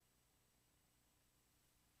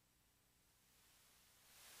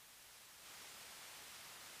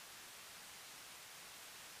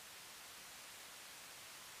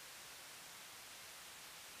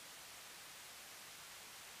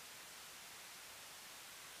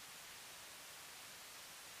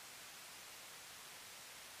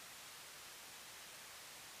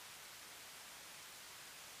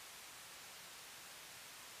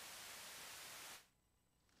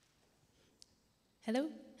Hello?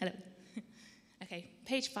 Hello. Okay,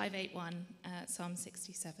 page 581, Psalm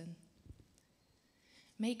 67.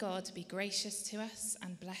 May God be gracious to us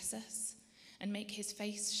and bless us, and make his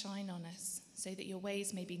face shine on us, so that your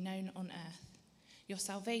ways may be known on earth, your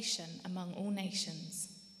salvation among all nations.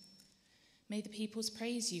 May the peoples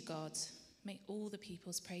praise you, God. May all the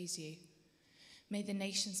peoples praise you. May the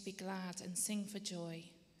nations be glad and sing for joy,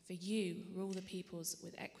 for you rule the peoples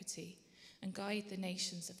with equity and guide the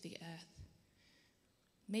nations of the earth.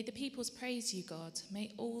 May the peoples praise you, God.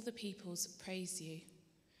 May all the peoples praise you.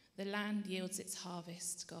 The land yields its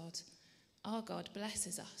harvest, God. Our God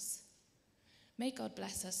blesses us. May God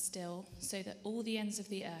bless us still, so that all the ends of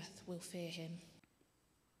the earth will fear him.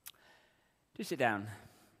 Do sit down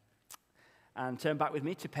and turn back with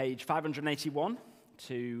me to page 581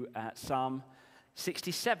 to Psalm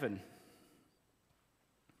 67.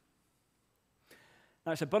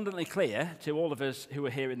 Now, it's abundantly clear to all of us who are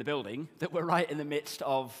here in the building that we're right in the midst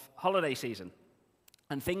of holiday season,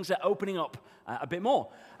 and things are opening up a bit more.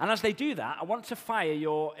 And as they do that, I want to fire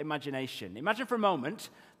your imagination. Imagine for a moment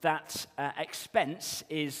that expense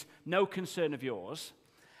is no concern of yours,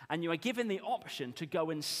 and you are given the option to go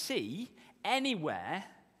and see anywhere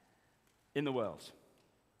in the world.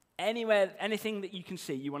 Anywhere, anything that you can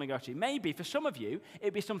see, you want to go to. Maybe for some of you,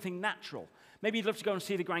 it'd be something natural. Maybe you'd love to go and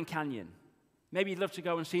see the Grand Canyon. Maybe you'd love to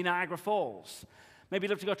go and see Niagara Falls. Maybe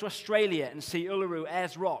you'd love to go to Australia and see Uluru,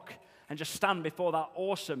 Ayers Rock, and just stand before that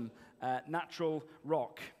awesome natural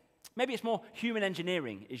rock. Maybe it's more human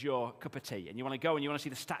engineering is your cup of tea, and you want to go and you want to see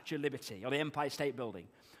the Statue of Liberty or the Empire State Building.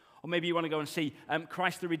 Or maybe you want to go and see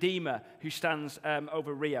Christ the Redeemer who stands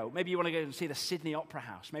over Rio. Maybe you want to go and see the Sydney Opera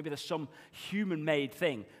House. Maybe there's some human-made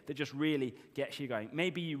thing that just really gets you going.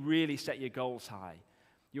 Maybe you really set your goals high.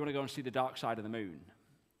 You want to go and see the dark side of the moon.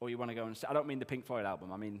 Or you want to go and see, I don't mean the Pink Floyd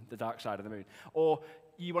album, I mean the dark side of the moon. Or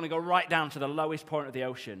you want to go right down to the lowest point of the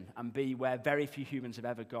ocean and be where very few humans have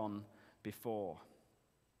ever gone before.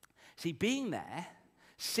 See, being there,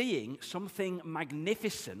 seeing something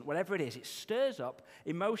magnificent, whatever it is, it stirs up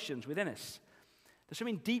emotions within us. There's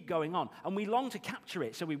something deep going on, and we long to capture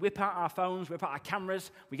it. So we whip out our phones, whip out our cameras,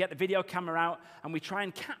 we get the video camera out, and we try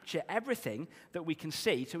and capture everything that we can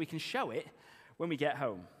see so we can show it when we get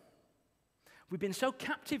home. We've been so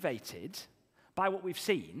captivated by what we've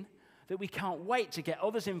seen that we can't wait to get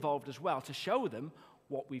others involved as well to show them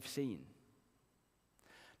what we've seen.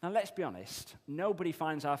 Now, let's be honest, nobody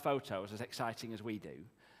finds our photos as exciting as we do,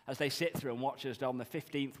 as they sit through and watch us on the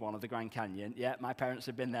 15th one of the Grand Canyon. Yeah, my parents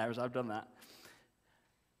have been there as I've done that.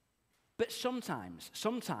 But sometimes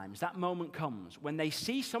that moment comes when they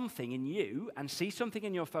see something in you and see something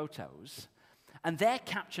in your photos, and they're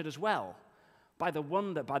captured as well by the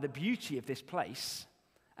wonder, by the beauty of this place,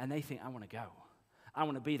 and they think, I want to go. I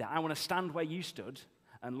want to be there. I want to stand where you stood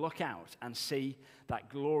and look out and see that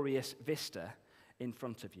glorious vista in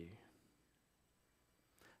front of you.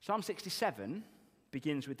 Psalm 67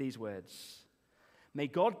 begins with these words. May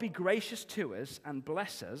God be gracious to us and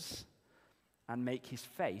bless us and make his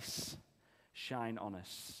face shine on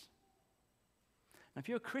us. Now, if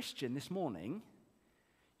you're a Christian this morning,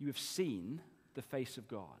 you have seen the face of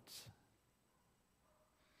God.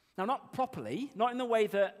 Now, not properly, not in the way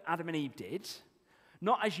that Adam and Eve did,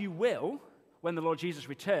 not as you will when the Lord Jesus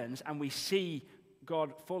returns and we see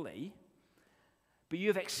God fully, but you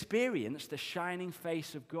have experienced the shining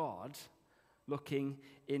face of God looking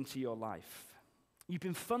into your life. You've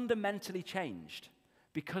been fundamentally changed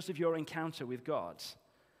because of your encounter with God.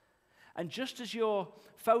 And just as your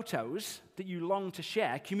photos that you long to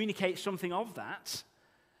share communicate something of that,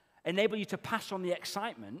 enable you to pass on the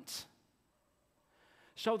excitement,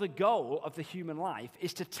 so the goal of the human life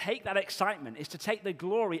is to take that excitement, is to take the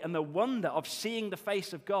glory and the wonder of seeing the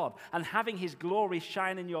face of God and having his glory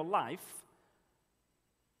shine in your life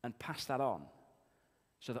and pass that on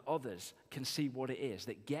so that others can see what it is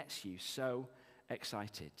that gets you so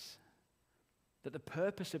excited. That the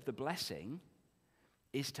purpose of the blessing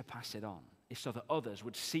is to pass it on, is so that others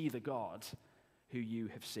would see the God who you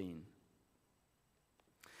have seen.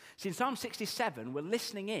 See, in Psalm 67, we're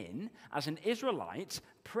listening in as an Israelite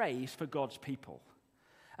prays for God's people.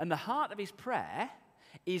 And the heart of his prayer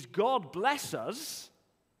is, God bless us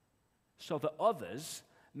so that others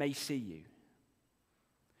may see you.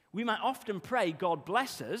 We might often pray, God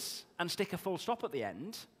bless us, and stick a full stop at the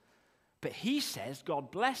end. But he says,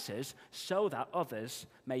 God bless us so that others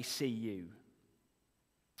may see you.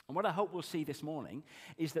 And what I hope we'll see this morning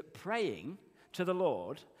is that praying to the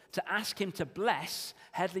Lord to ask him to bless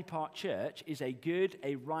Headley Park Church is a good,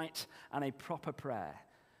 a right, and a proper prayer.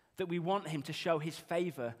 That we want him to show his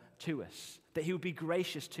favor to us, that he would be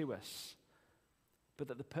gracious to us. but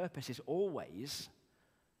that the purpose is always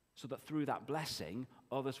so that through that blessing,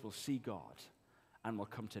 others will see God and will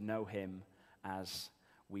come to know him as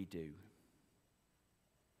we do.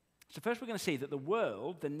 So first we're going to see that the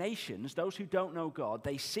world, the nations, those who don't know God,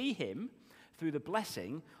 they see him through the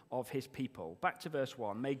blessing of his people. Back to verse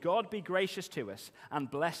 1. May God be gracious to us and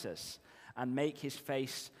bless us and make his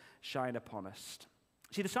face shine upon us.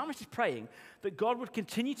 See, the psalmist is praying that God would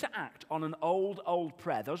continue to act on an old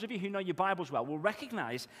prayer. Those of you who know your Bibles well will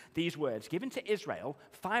recognize these words given to Israel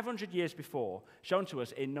 500 years before, shown to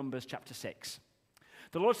us in Numbers chapter 6.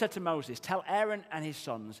 The Lord said to Moses, "Tell Aaron and his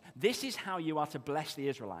sons, this is how you are to bless the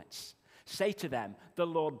Israelites. Say to them, the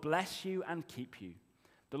Lord bless you and keep you.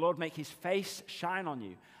 The Lord make his face shine on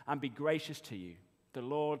you and be gracious to you. The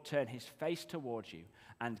Lord turn his face towards you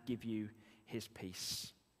and give you his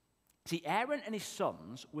peace." See, Aaron and his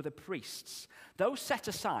sons were the priests, those set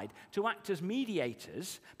aside to act as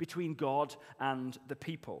mediators between God and the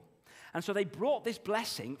people. And so they brought this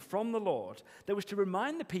blessing from the Lord that was to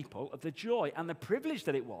remind the people of the joy and the privilege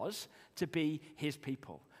that it was to be his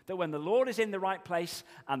people. That when the Lord is in the right place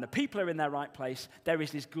and the people are in their right place, there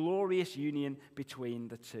is this glorious union between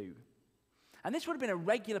the two. And this would have been a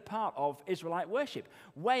regular part of Israelite worship.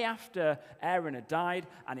 Way after Aaron had died,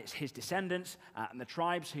 and it's his descendants and the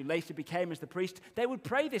tribes who later became as the priest, they would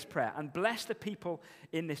pray this prayer and bless the people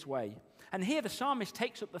in this way. And here the psalmist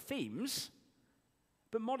takes up the themes,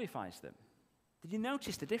 but modifies them. Did you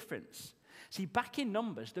notice the difference? See, back in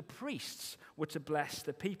Numbers, the priests were to bless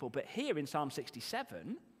the people, but here in Psalm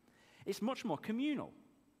 67, it's much more communal.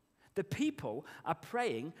 The people are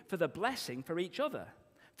praying for the blessing for each other.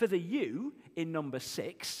 For the you in number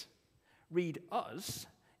 6, read us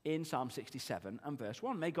in Psalm 67 and verse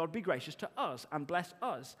 1. May God be gracious to us and bless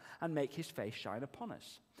us and make his face shine upon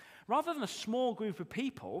us. Rather than a small group of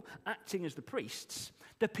people acting as the priests,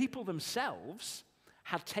 the people themselves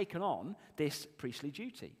had taken on this priestly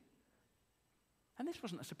duty. And this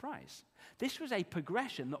wasn't a surprise. This was a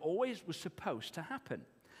progression that always was supposed to happen.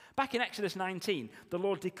 Back in Exodus 19, the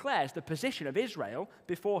Lord declares the position of Israel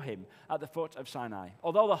before him at the foot of Sinai.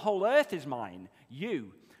 Although the whole earth is mine,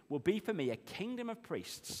 you will be for me a kingdom of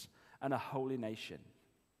priests and a holy nation.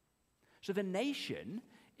 So the nation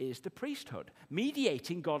is the priesthood,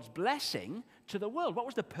 mediating God's blessing to the world. What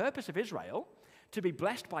was the purpose of Israel? To be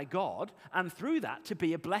blessed by God, and through that to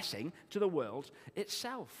be a blessing to the world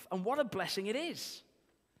itself. And what a blessing it is.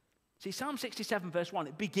 See, Psalm 67 verse 1,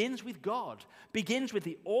 it begins with God, begins with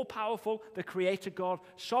the all-powerful, the creator God,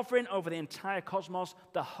 sovereign over the entire cosmos,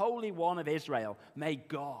 the Holy One of Israel. May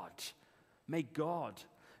God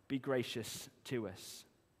be gracious to us.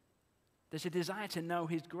 There's a desire to know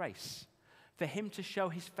his grace, for him to show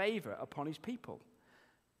his favor upon his people,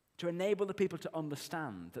 to enable the people to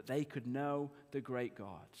understand that they could know the great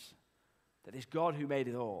God, that this God who made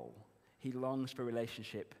it all, he longs for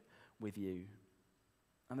relationship with you.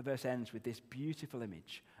 And the verse ends with this beautiful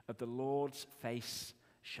image of the Lord's face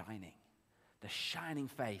shining. The shining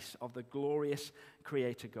face of the glorious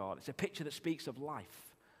Creator God. It's a picture that speaks of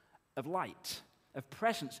life, of light, of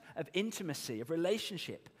presence, of intimacy, of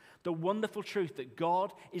relationship. The wonderful truth that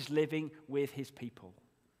God is living with his people.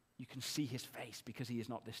 You can see his face because he is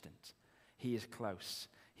not distant. He is close.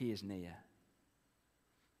 He is near.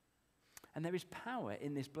 And there is power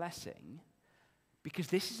in this blessing, because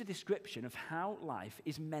this is a description of how life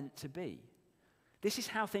is meant to be. This is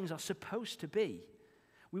how things are supposed to be.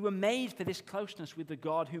 We were made for this closeness with the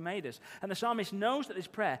God who made us. And the psalmist knows that this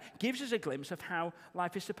prayer gives us a glimpse of how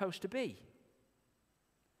life is supposed to be.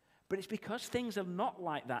 But it's because things are not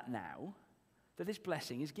like that now that this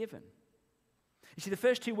blessing is given. You see, the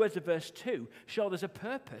first two words of verse 2 show there's a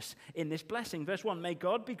purpose in this blessing. Verse 1, may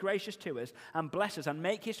God be gracious to us and bless us and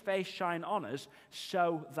make his face shine on us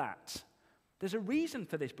so that. There's a reason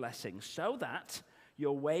for this blessing, so that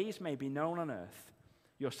your ways may be known on earth,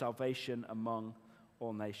 your salvation among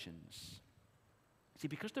all nations. See,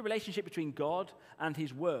 because the relationship between God and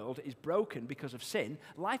his world is broken because of sin,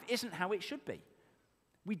 life isn't how it should be.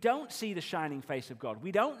 We don't see the shining face of God.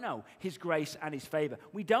 We don't know his grace and his favor.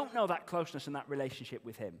 We don't know that closeness and that relationship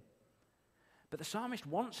with him. But the psalmist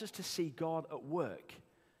wants us to see God at work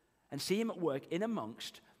and see him at work in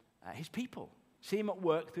amongst his people. See him at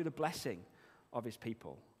work through the blessing of his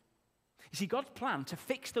people. You see, God's plan to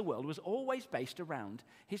fix the world was always based around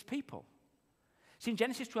his people. See, in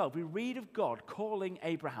Genesis 12, we read of God calling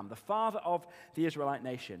Abraham, the father of the Israelite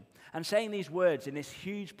nation, and saying these words in this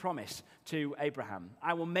huge promise to Abraham.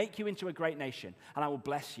 I will make you into a great nation, and I will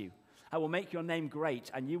bless you. I will make your name great,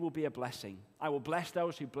 and you will be a blessing. I will bless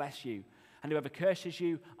those who bless you, and whoever curses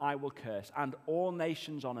you, I will curse, and all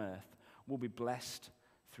nations on earth will be blessed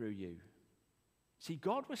through you. See,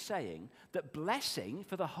 God was saying that blessing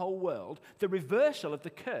for the whole world, the reversal of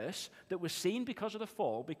the curse that was seen because of the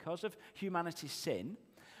fall, because of humanity's sin,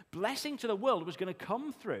 blessing to the world was going to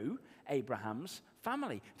come through Abraham's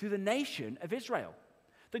family, through the nation of Israel.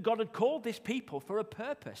 That God had called this people for a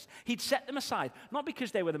purpose. He'd set them aside, not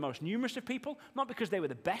because they were the most numerous of people, not because they were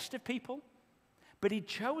the best of people, but he'd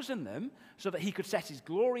chosen them so that he could set his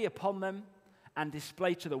glory upon them and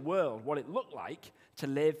display to the world what it looked like to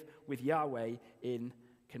live with Yahweh in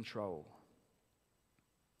control.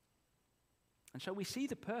 And so we see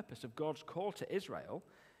the purpose of God's call to Israel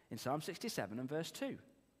in Psalm 67 and verse 2.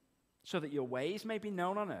 So that your ways may be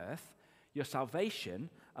known on earth, your salvation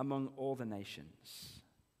among all the nations.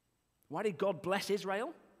 Why did God bless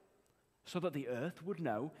Israel? So that the earth would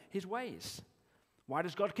know his ways. Why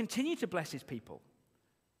does God continue to bless his people?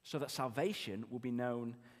 So that salvation will be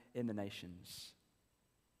known in the nations.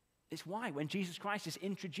 It's why when Jesus Christ is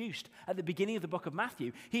introduced at the beginning of the book of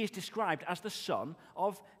Matthew, he is described as the son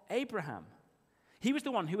of Abraham. He was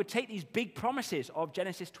the one who would take these big promises of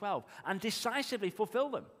Genesis 12 and decisively fulfill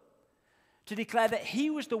them. To declare that he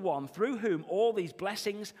was the one through whom all these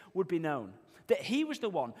blessings would be known. That he was the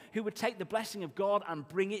one who would take the blessing of God and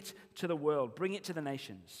bring it to the world, bring it to the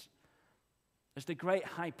nations. As the great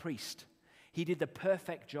high priest, he did the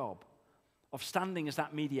perfect job of standing as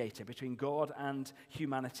that mediator between God and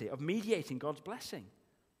humanity, of mediating God's blessing.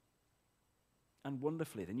 And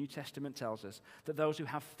wonderfully, the New Testament tells us that those who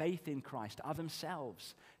have faith in Christ are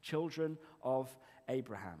themselves children of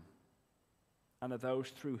Abraham and are those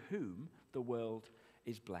through whom the world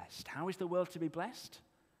is blessed. How is the world to be blessed?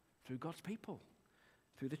 Through God's people,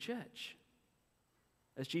 through the church.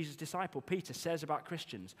 As Jesus' disciple Peter says about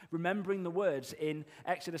Christians, remembering the words in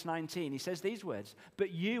Exodus 19, he says these words,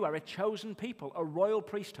 "But you are a chosen people, a royal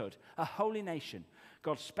priesthood, a holy nation,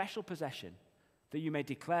 God's special possession, that you may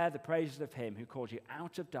declare the praises of him who called you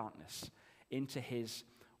out of darkness into his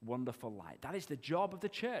wonderful light." That is the job of the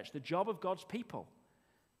church, the job of God's people,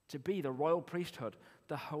 to be the royal priesthood,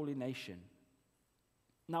 the holy nation.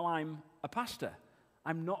 Now, I'm a pastor.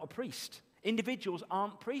 I'm not a priest. Individuals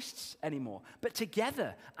aren't priests anymore. But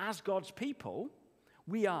together, as God's people,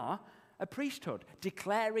 we are a priesthood,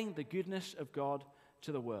 declaring the goodness of God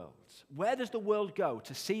to the world. Where does the world go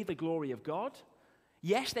to see the glory of God?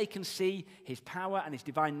 Yes, they can see his power and his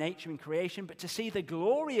divine nature in creation, but to see the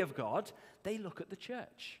glory of God, they look at the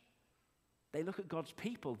church. They look at God's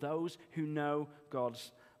people, those who know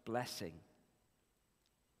God's blessing.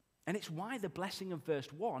 And it's why the blessing of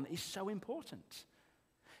verse 1 is so important.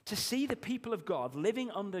 To see the people of God living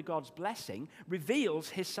under God's blessing reveals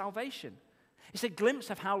his salvation. It's a glimpse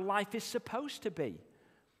of how life is supposed to be.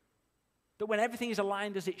 That when everything is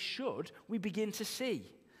aligned as it should, we begin to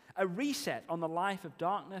see a reset on the life of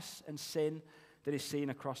darkness and sin that is seen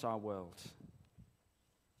across our world.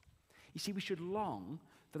 You see, we should long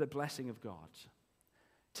for the blessing of God,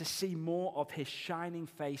 to see more of his shining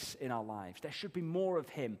face in our lives. There should be more of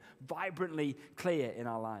him vibrantly clear in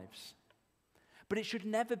our lives. But it should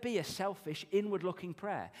never be a selfish, inward-looking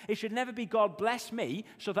prayer. It should never be, God, bless me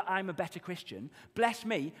so that I'm a better Christian. Bless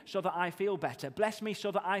me so that I feel better. Bless me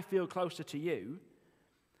so that I feel closer to you.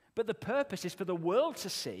 But the purpose is for the world to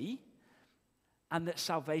see and that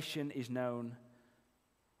salvation is known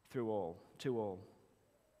to all.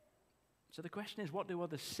 So the question is, what do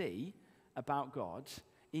others see about God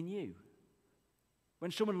in you?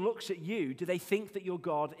 When someone looks at you, do they think that your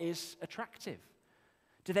God is attractive?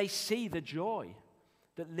 Do they see the joy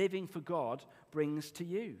that living for God brings to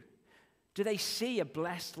you? Do they see a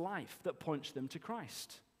blessed life that points them to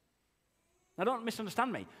Christ? Now, don't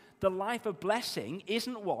misunderstand me. The life of blessing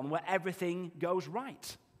isn't one where everything goes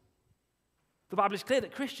right. The Bible is clear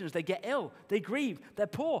that Christians, they get ill, they grieve, they're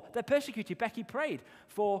poor, they're persecuted. Becky prayed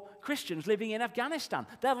for Christians living in Afghanistan.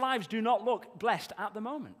 Their lives do not look blessed at the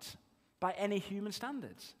moment by any human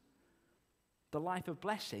standards. The life of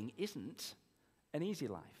blessing isn't an easy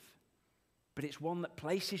life, but it's one that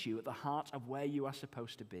places you at the heart of where you are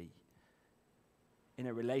supposed to be, in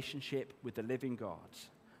a relationship with the living God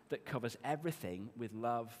that covers everything with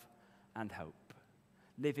love and hope,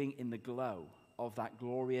 living in the glow of that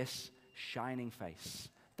glorious, shining face.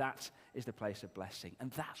 That is the place of blessing,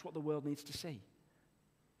 and that's what the world needs to see,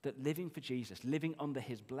 that living for Jesus, living under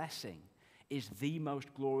his blessing, is the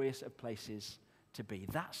most glorious of places to be.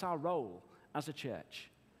 That's our role as a church,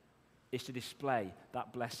 is to display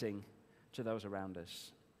that blessing to those around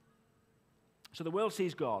us. So the world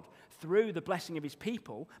sees God through the blessing of his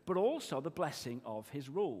people, but also the blessing of his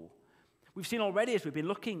rule. We've seen already, as we've been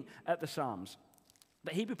looking at the Psalms,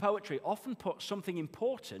 that Hebrew poetry often puts something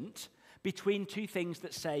important between two things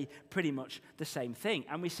that say pretty much the same thing.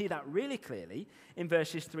 And we see that really clearly in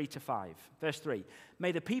verses 3 to 5. Verse 3,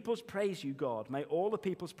 may the peoples praise you, God. May all the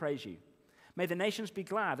peoples praise you. May the nations be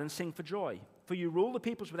glad and sing for joy. For you rule the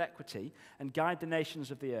peoples with equity and guide the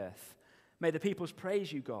nations of the earth. May the peoples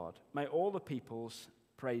praise you, God. May all the peoples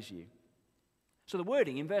praise you. So the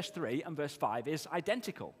wording in verse 3 and verse 5 is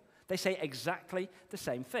identical. They say exactly the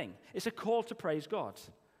same thing. It's a call to praise God.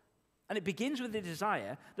 And it begins with the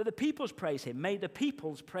desire that the peoples praise him. May the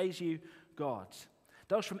peoples praise you, God.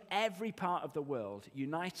 Those from every part of the world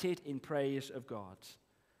united in praise of God.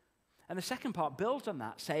 And the second part builds on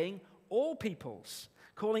that, saying all peoples,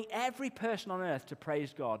 calling every person on earth to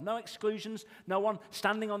praise God. No exclusions, no one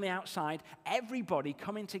standing on the outside. Everybody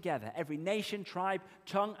coming together, every nation, tribe,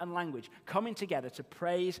 tongue, and language coming together to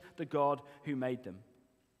praise the God who made them.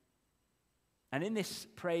 And in this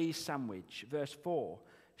praise sandwich, verse 4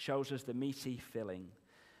 shows us the meaty filling.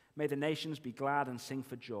 May the nations be glad and sing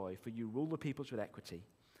for joy, for you rule the peoples with equity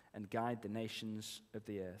and guide the nations of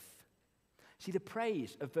the earth. See, the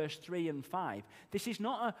praise of verse 3 and 5, this is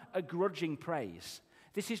not a grudging praise.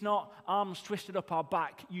 This is not arms twisted up our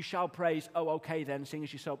back, you shall praise, oh, okay then, seeing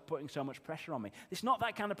as you're putting so much pressure on me. It's not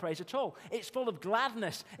that kind of praise at all. It's full of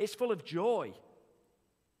gladness. It's full of joy.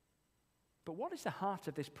 But what is the heart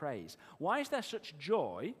of this praise? Why is there such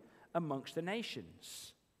joy amongst the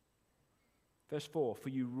nations? Verse 4, for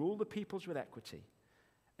you rule the peoples with equity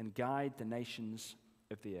and guide the nations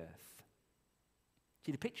of the earth.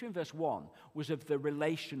 See, the picture in verse 1 was of the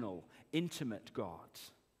relational, intimate God.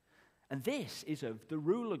 And this is of the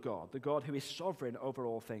ruler God, the God who is sovereign over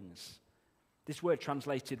all things. This word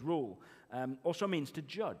translated rule also means to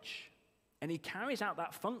judge. And he carries out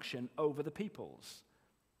that function over the peoples.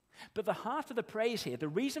 But the heart of the praise here, the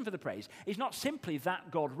reason for the praise, is not simply that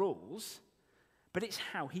God rules, but it's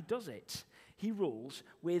how he does it. He rules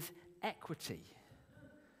with equity.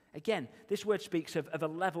 Again, this word speaks of a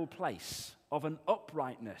level place, of an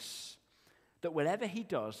uprightness, that whatever he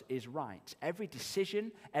does is right. Every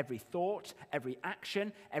decision, every thought, every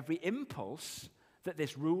action, every impulse that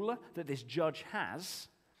this ruler, that this judge has,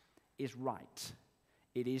 is right.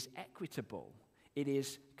 It is equitable. It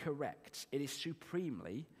is correct. It is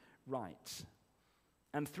supremely right.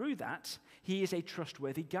 And through that, he is a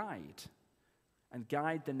trustworthy guide and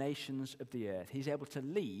guide the nations of the earth. He's able to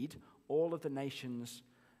lead all of the nations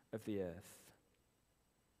of the earth.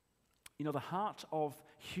 You know, the heart of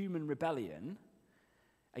human rebellion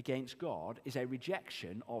against God is a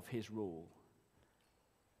rejection of his rule.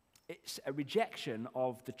 It's a rejection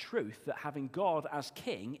of the truth that having God as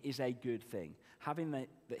king is a good thing. Having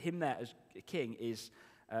him there as king is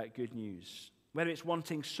good news. Whether it's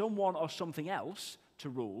wanting someone or something else to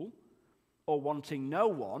rule, or wanting no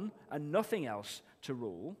one and nothing else to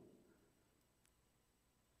rule,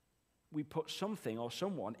 we put something or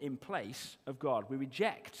someone in place of God. We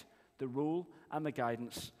reject the rule and the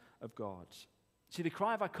guidance of God. See, the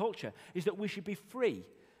cry of our culture is that we should be free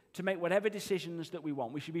to make whatever decisions that we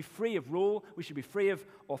want. We should be free of rule. We should be free of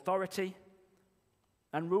authority.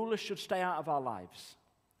 And rulers should stay out of our lives.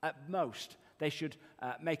 At most, they should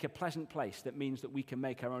make a pleasant place that means that we can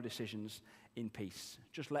make our own decisions in peace.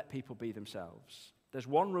 Just let people be themselves. There's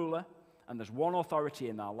one ruler and there's one authority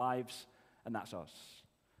in our lives, and that's us.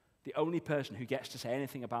 The only person who gets to say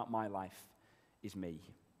anything about my life is me.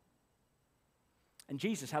 And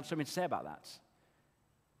Jesus had something to say about that.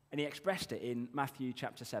 And he expressed it in Matthew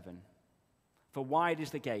chapter 7. For wide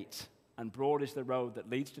is the gate and broad is the road that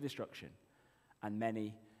leads to destruction, and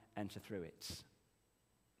many enter through it.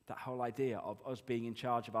 That whole idea of us being in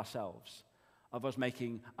charge of ourselves, of us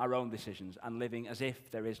making our own decisions and living as if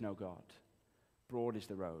there is no God. Broad is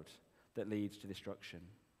the road that leads to destruction.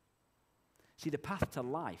 See, the path to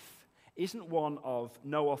life isn't one of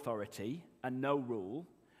no authority and no rule,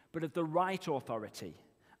 but of the right authority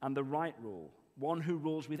and the right rule. One who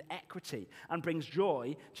rules with equity and brings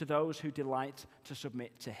joy to those who delight to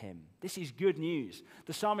submit to him. This is good news.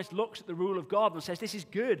 The psalmist looks at the rule of God and says, this is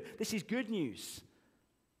good news.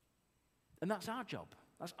 And that's our job.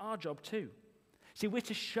 That's our job too. See, we're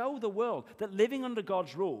to show the world that living under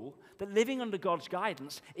God's rule, that living under God's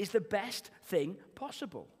guidance is the best thing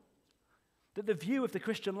possible. That the view of the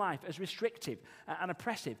Christian life as restrictive and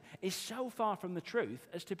oppressive is so far from the truth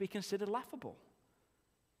as to be considered laughable.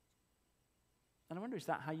 And I wonder, is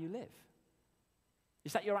that how you live?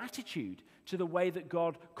 Is that your attitude to the way that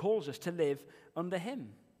God calls us to live under him?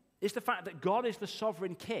 Is the fact that God is the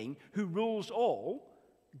sovereign king who rules all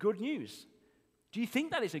good news? Do you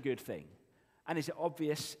think that is a good thing? And is it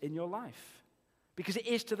obvious in your life? Because it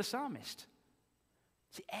is to the psalmist.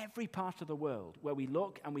 See, every part of the world where we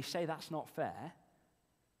look and we say that's not fair,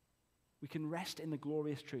 We can rest in the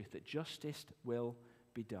glorious truth that justice will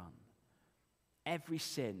be done. Every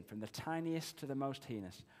sin, from the tiniest to the most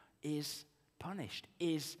heinous, is punished,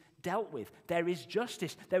 is dealt with. There is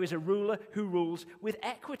justice. There is a ruler who rules with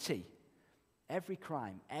equity. Every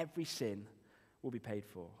crime, every sin will be paid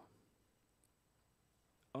for.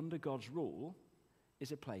 Under God's rule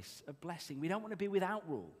is a place of blessing. We don't want to be without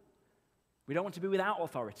rule. We don't want to be without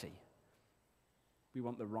authority. We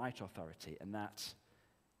want the right authority, and that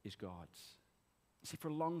is God's. See, for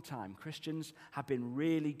a long time, Christians have been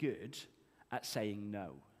really good at saying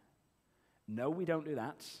no. No, we don't do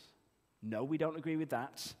that. No, we don't agree with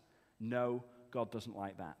that. No, God doesn't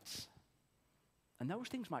like that. And those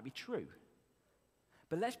things might be true.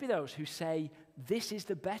 But let's be those who say, this is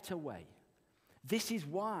the better way. This is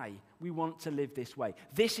why we want to live this way.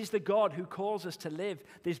 This is the God who calls us to live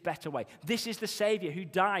this better way. This is the Savior who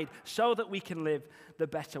died so that we can live the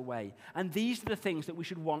better way. And these are the things that we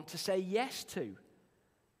should want to say yes to.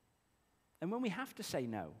 And when we have to say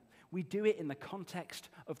no, we do it in the context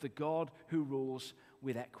of the God who rules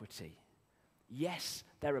with equity. Yes,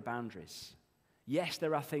 there are boundaries. Yes,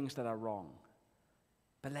 there are things that are wrong.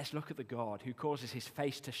 But let's look at the God who causes his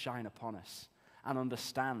face to shine upon us and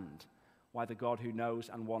understand why the God who knows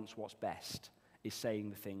and wants what's best is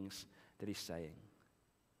saying the things that he's saying.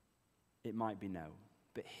 It might be no,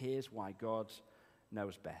 but here's why God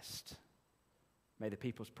knows best. May the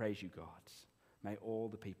peoples praise you, God. May all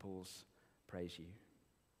the peoples praise you.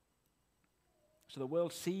 So the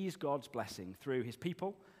world sees God's blessing through his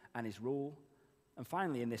people and his rule, and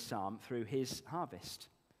finally in this psalm, through his harvest.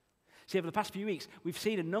 See, over the past few weeks, we've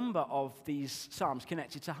seen a number of these psalms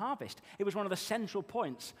connected to harvest. It was one of the central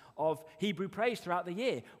points of Hebrew praise throughout the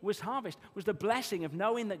year, was harvest, was the blessing of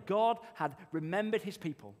knowing that God had remembered his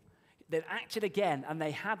people. They'd acted again, and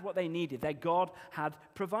they had what they needed. Their God had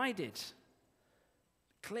provided.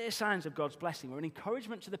 Clear signs of God's blessing were an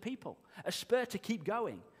encouragement to the people, a spur to keep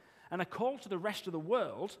going, and a call to the rest of the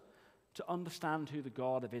world to understand who the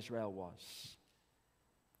God of Israel was.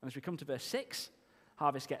 And as we come to verse 6,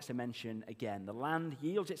 harvest gets a mention again. The land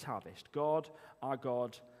yields its harvest. God, our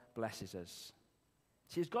God, blesses us.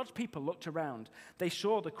 See, as God's people looked around, they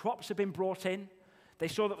saw the crops had been brought in, they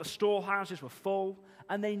saw that the storehouses were full,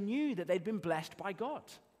 and they knew that they'd been blessed by God.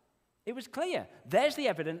 It was clear. There's the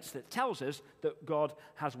evidence that tells us that God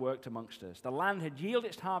has worked amongst us. The land had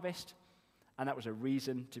yielded its harvest, and that was a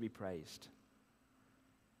reason to be praised.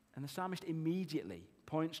 And the psalmist immediately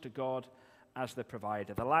points to God as the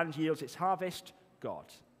provider. The land yields its harvest, God.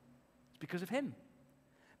 It's because of him.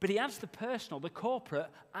 But he adds the personal, the corporate,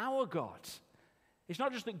 our God. It's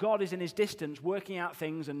not just that God is in his distance working out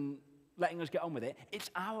things and letting us get on with it.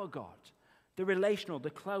 It's our God, the relational, the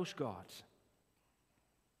close God.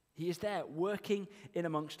 He is there working in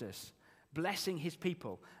amongst us, blessing his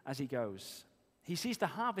people as he goes. He sees the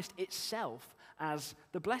harvest itself as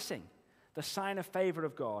the blessing, the sign of favor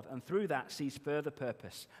of God, and through that sees further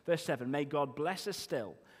purpose. Verse 7, may God bless us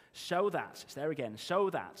still, so that, it's there again, so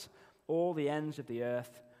that all the ends of the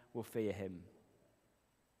earth will fear him.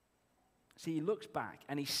 See, he looks back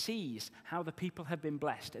and he sees how the people have been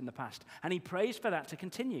blessed in the past, and he prays for that to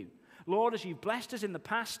continue. Lord, as you've blessed us in the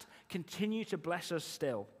past, continue to bless us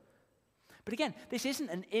still. But again, this isn't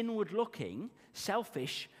an inward-looking,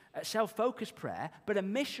 selfish, self-focused prayer, but a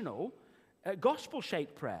missional,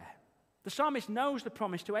 gospel-shaped prayer. The psalmist knows the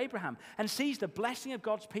promise to Abraham and sees the blessing of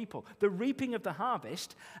God's people, the reaping of the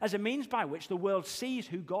harvest, as a means by which the world sees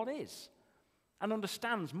who God is and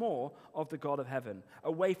understands more of the God of heaven,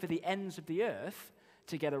 a way for the ends of the earth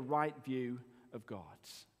to get a right view of God.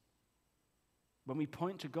 When we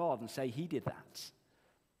point to God and say he did that,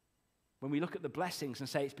 when we look at the blessings and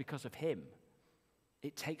say it's because of him,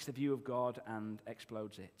 it takes the view of God and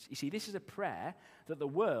explodes it. You see, this is a prayer that the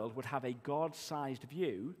world would have a God-sized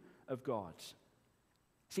view of God.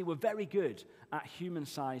 See, we're very good at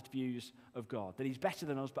human-sized views of God, that he's better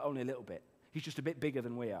than us, but only a little bit. He's just a bit bigger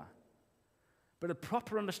than we are. But a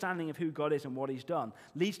proper understanding of who God is and what he's done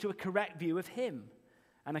leads to a correct view of him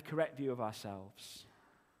and a correct view of ourselves.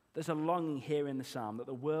 There's a longing here in the psalm that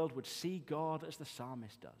the world would see God as the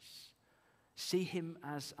psalmist does. See him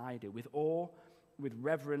as I do, with awe, with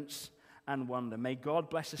reverence and wonder. May God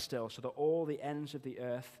bless us still so that all the ends of the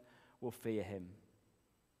earth will fear him.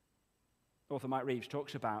 Author Mike Reeves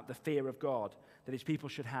talks about the fear of God that his people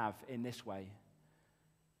should have in this way.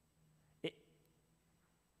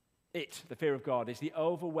 The fear of God, is the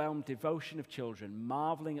overwhelmed devotion of children,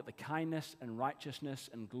 marveling at the kindness and righteousness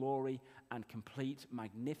and glory and complete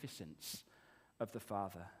magnificence of the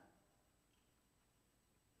Father.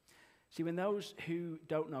 See, when those who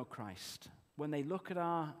don't know Christ when they look at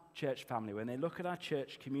our church family, when they look at our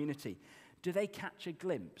church community, do they catch a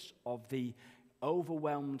glimpse of the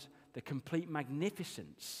overwhelmed, the complete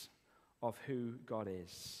magnificence of who God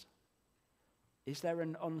is? Is there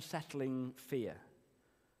an unsettling fear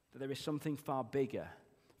that there is something far bigger,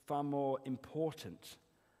 far more important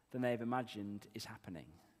than they've imagined is happening?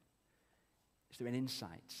 Is there an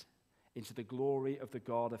insight into the glory of the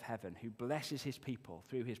God of heaven who blesses his people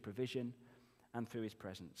through his provision and through his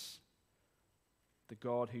presence? The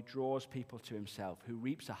God who draws people to himself, who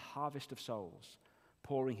reaps a harvest of souls,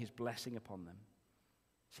 pouring his blessing upon them.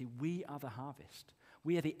 See, we are the harvest.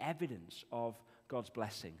 We are the evidence of God's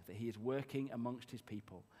blessing, that he is working amongst his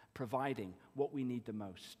people, providing what we need the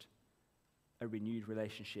most, a renewed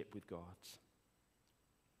relationship with God.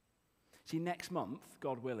 See, next month,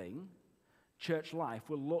 God willing, church life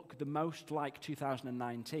will look the most like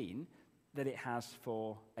 2019 that it has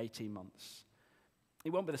for 18 months.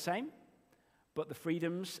 It won't be the same, but the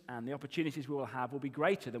freedoms and the opportunities we will have will be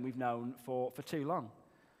greater than we've known for too long.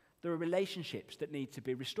 There are relationships that need to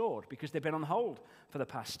be restored because they've been on hold for the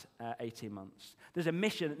past 18 months. There's a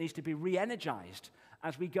mission that needs to be re-energized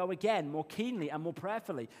as we go again more keenly and more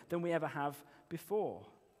prayerfully than we ever have before.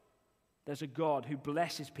 There's a God who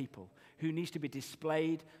blesses people, who needs to be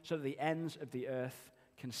displayed so that the ends of the earth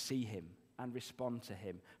can see him and respond to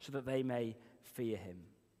him, so that they may fear him.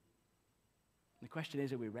 And the question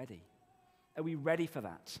is, are we ready? Are we ready for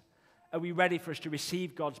that? Are we ready for us to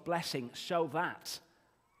receive God's blessing so that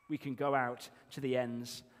we can go out to the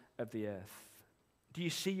ends of the earth? Do you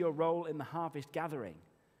see your role in the harvest gathering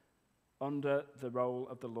under the role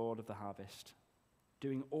of the Lord of the harvest,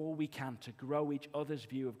 doing all we can to grow each other's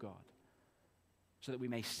view of God so that we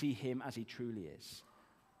may see him as he truly is,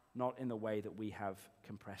 not in the way that we have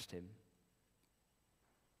compressed him?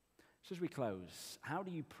 So as we close, how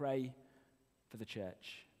do you pray for the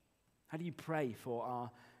church? How do you pray for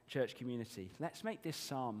our church community? Let's make this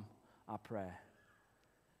psalm our prayer,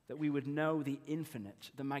 that we would know the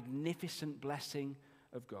infinite, the magnificent blessing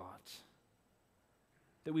of God,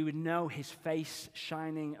 that we would know his face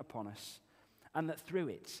shining upon us, and that through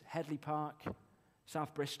it, Headley Park,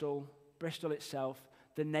 South Bristol, Bristol itself,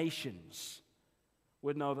 the nations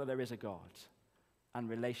would know that there is a God, and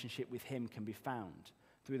relationship with him can be found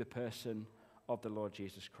through the person of the Lord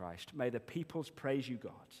Jesus Christ. May the peoples praise you,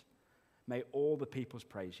 God. May all the peoples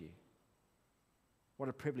praise you. What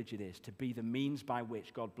a privilege it is to be the means by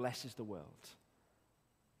which God blesses the world.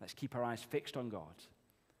 Let's keep our eyes fixed on God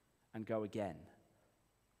and go again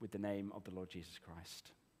with the name of the Lord Jesus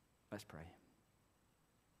Christ. Let's pray.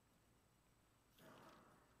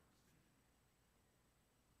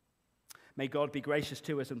 May God be gracious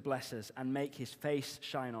to us and bless us and make his face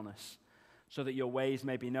shine on us, so that your ways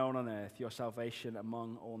may be known on earth, your salvation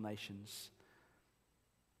among all nations.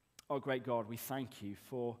 Oh, great God, we thank you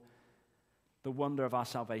for the wonder of our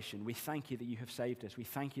salvation. We thank you that you have saved us. We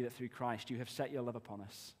thank you that through Christ you have set your love upon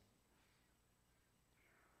us.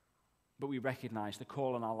 But we recognize the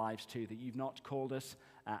call on our lives too, that you've not called us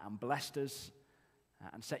and blessed us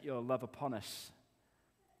and set your love upon us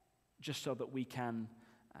just so that we can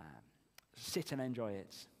sit and enjoy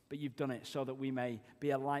it. But you've done it so that we may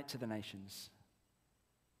be a light to the nations.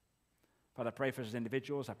 Father, I pray for us as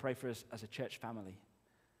individuals. I pray for us as a church family,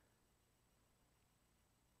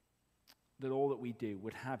 that all that we do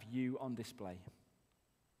would have you on display,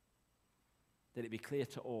 that it be clear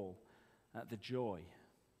to all the joy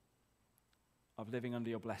of living under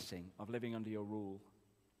your blessing, of living under your rule.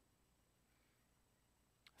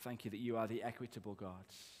 Thank you that you are the equitable God,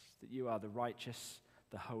 that you are the righteous,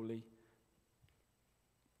 the holy,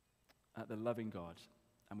 the loving God,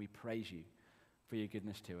 and we praise you for your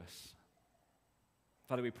goodness to us.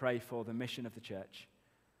 Father, we pray for the mission of the church.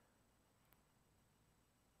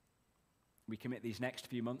 We commit these next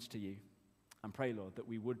few months to you and pray, Lord, that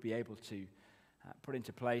we would be able to put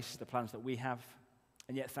into place the plans that we have,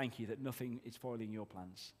 and yet thank you that nothing is foiling your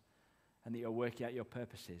plans and that you're working out your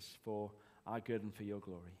purposes for our good and for your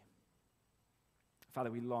glory.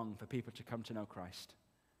 Father, we long for people to come to know Christ,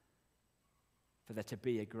 for there to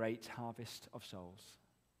be a great harvest of souls.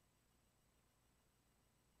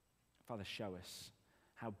 Father, show us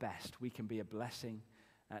how best we can be a blessing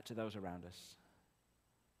to those around us.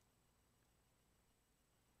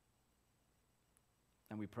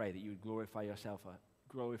 And we pray that you would glorify yourself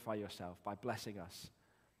by blessing us,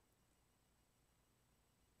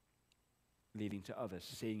 leading to others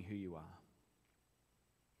seeing who you are.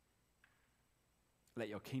 Let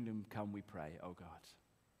your kingdom come, we pray, O God.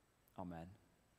 Amen.